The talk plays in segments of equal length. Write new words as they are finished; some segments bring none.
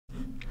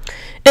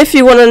If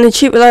you want any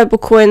cheap reliable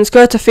coins,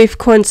 go to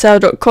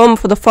fifacoinsale.com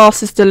for the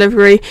fastest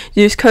delivery.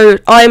 Use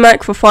code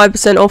iMac for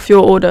 5% off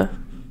your order.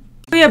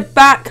 We are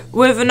back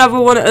with another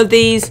one of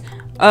these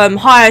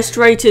highest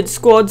rated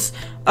squads.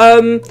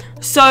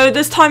 So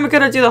this time we're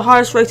going to do the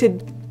highest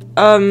rated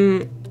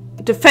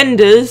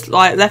defenders,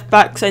 like left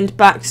backs, centre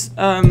backs,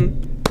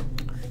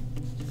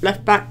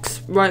 left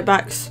backs, right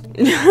backs.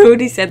 I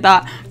already said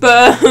that.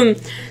 But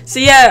so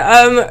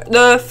yeah,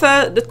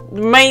 the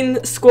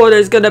main squad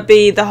is gonna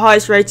be the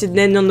highest rated, and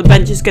then on the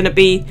bench is gonna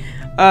be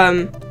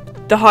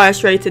the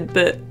highest rated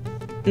but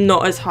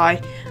not as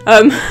high.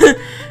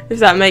 If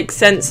that makes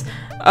sense.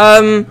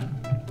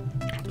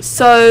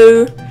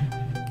 So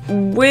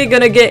we're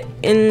gonna get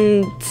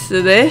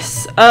into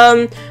this.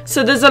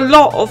 So there's a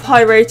lot of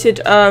high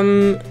rated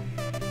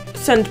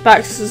centre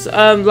backs.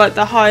 Like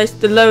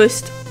the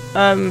lowest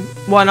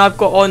one I've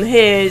got on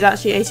here is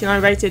actually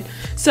 89 rated.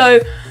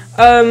 So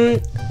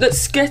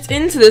let's get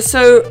into this.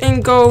 So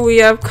in goal we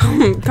have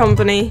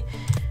Company,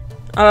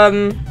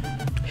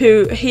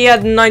 who he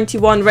had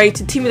 91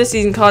 rated team of the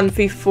season card in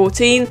FIFA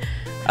 14.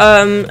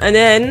 And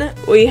then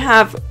we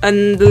have a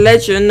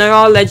legend. There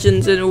are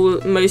legends in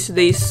most of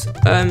these. We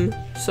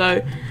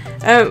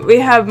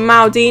have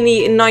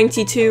Maldini in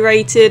 92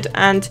 rated,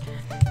 and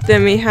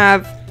then we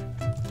have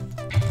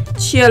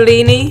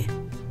Chiellini,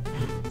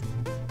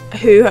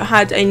 who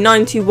had a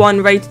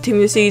 91 rated team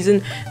of the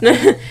season.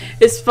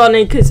 It's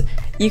funny because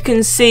you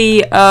can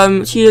see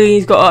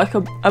Chiellini's got like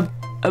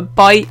a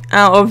bite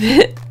out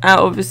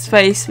of his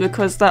face,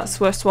 because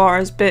that's where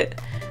Suarez bit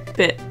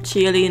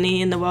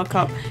Chiellini in the World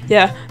Cup.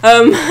 Yeah.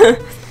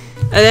 And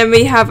then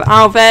we have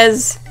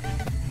Alves,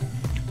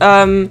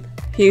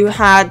 who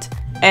had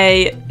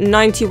a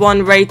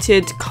 91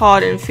 rated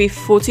card in FIFA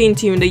 14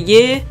 Team of the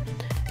Year.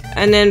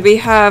 And then we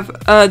have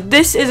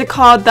this is a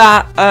card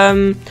that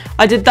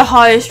I did the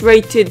highest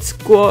rated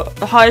squad,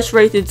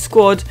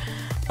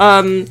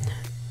 and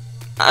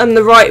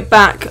the right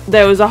back,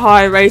 there was a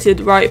higher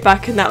rated right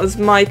back, and that was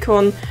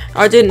Maicon.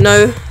 I didn't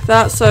know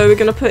that, so we're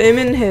gonna put him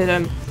in here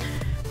then,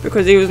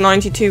 because he was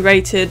 92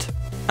 rated,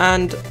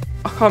 and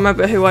I can't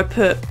remember who I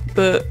put,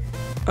 but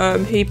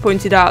he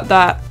pointed out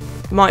that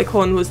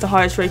Maicon was the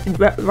highest rated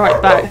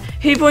right back.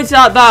 He pointed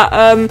out that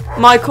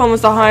Maicon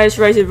was the highest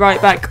rated right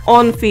back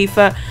on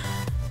FIFA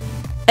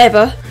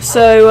ever.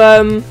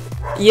 So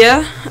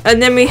yeah,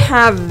 and then we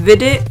have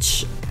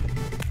Vidic.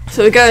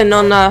 So we're going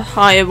on the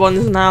higher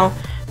ones now.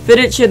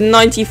 Vidic had a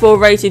 94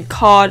 rated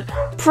card.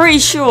 Pretty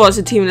sure it's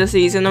a team of the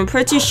season. I'm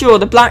pretty sure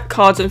the black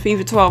cards on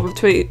FIFA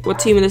 12 were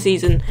team of the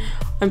season.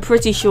 I'm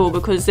pretty sure,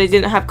 because they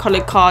didn't have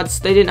coloured cards.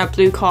 They didn't have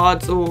blue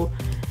cards or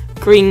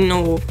green,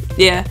 or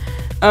yeah.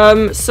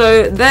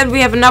 So then we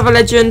have another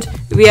legend.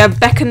 We have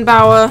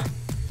Beckenbauer.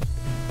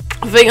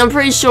 I'm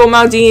pretty sure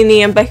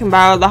Maldini and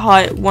Beckenbauer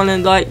are one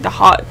of like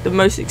the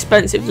most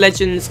expensive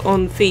legends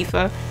on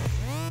FIFA.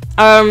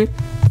 And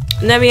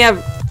then we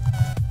have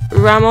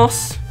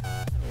Ramos.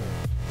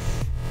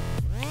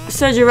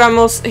 Sergio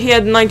Ramos. He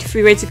had a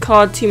 93 rated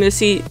card, team of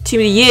the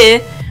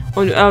year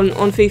on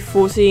FIFA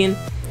 14.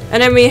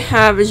 And then we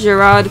have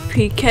Gerard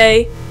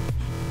Piqué.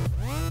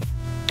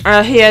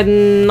 He had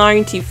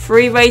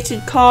 93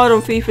 rated card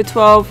on FIFA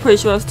 12, pretty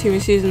sure that's team of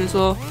the season as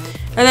well.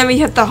 And then we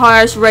have the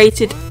highest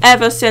rated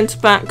ever centre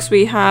backs.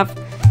 We have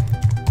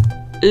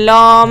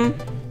Lahm,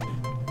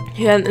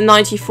 he had a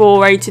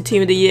 94 rated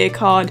team of the year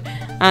card,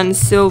 and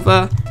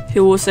Silva,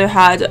 who also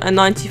had a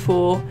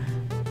 94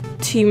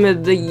 team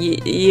of the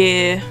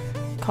year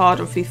card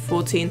on FIFA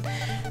 14.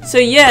 So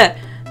yeah,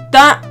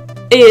 that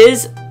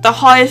is the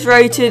highest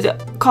rated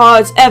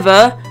cards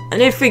ever.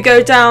 And if we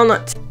go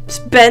down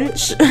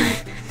bench,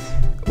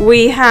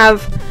 we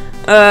have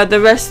the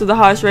rest of the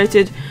highest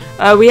rated.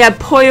 We have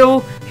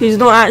Puyol, who's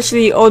not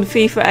actually on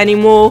FIFA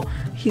anymore.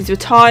 He's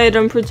retired,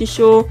 I'm pretty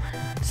sure.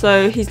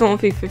 So he's not on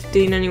FIFA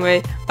 15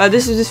 anyway.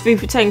 This is his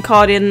FIFA 10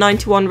 card. He had a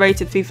 91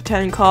 rated FIFA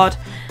 10 card.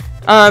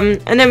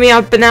 And then we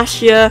have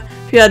Benatia,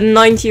 who had a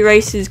 90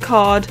 rated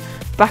card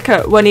back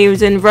when he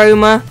was in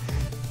Roma.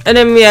 And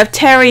then we have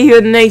Terry, who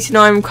had an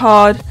 89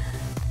 card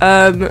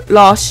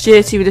last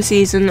year, team of the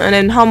season. And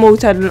then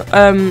Hummels had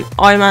an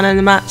Iron in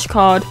the match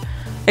card,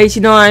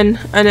 89,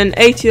 and then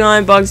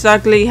 89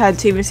 Barzagli had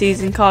team of the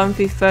season card in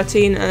FIFA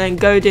 13, and then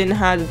Godin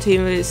had a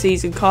team of the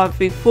season card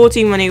in FIFA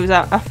 14 when he was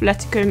at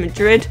Atletico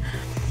Madrid.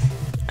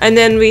 And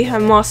then we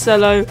have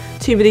Marcelo,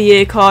 team of the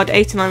year card,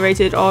 89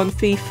 rated on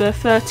FIFA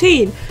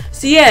 13.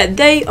 So yeah,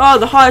 they are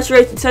the highest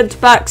rated centre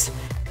backs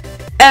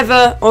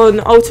ever on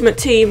Ultimate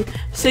Team.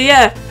 So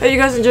yeah, hope you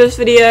guys enjoyed this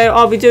video.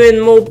 I'll be doing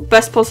more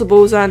best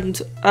possibles, and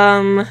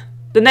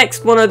the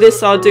next one of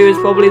this I'll do is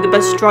probably the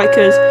best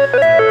strikers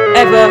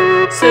ever.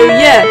 So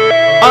yeah,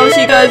 I will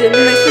see you guys in the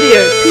next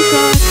video. Peace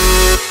out.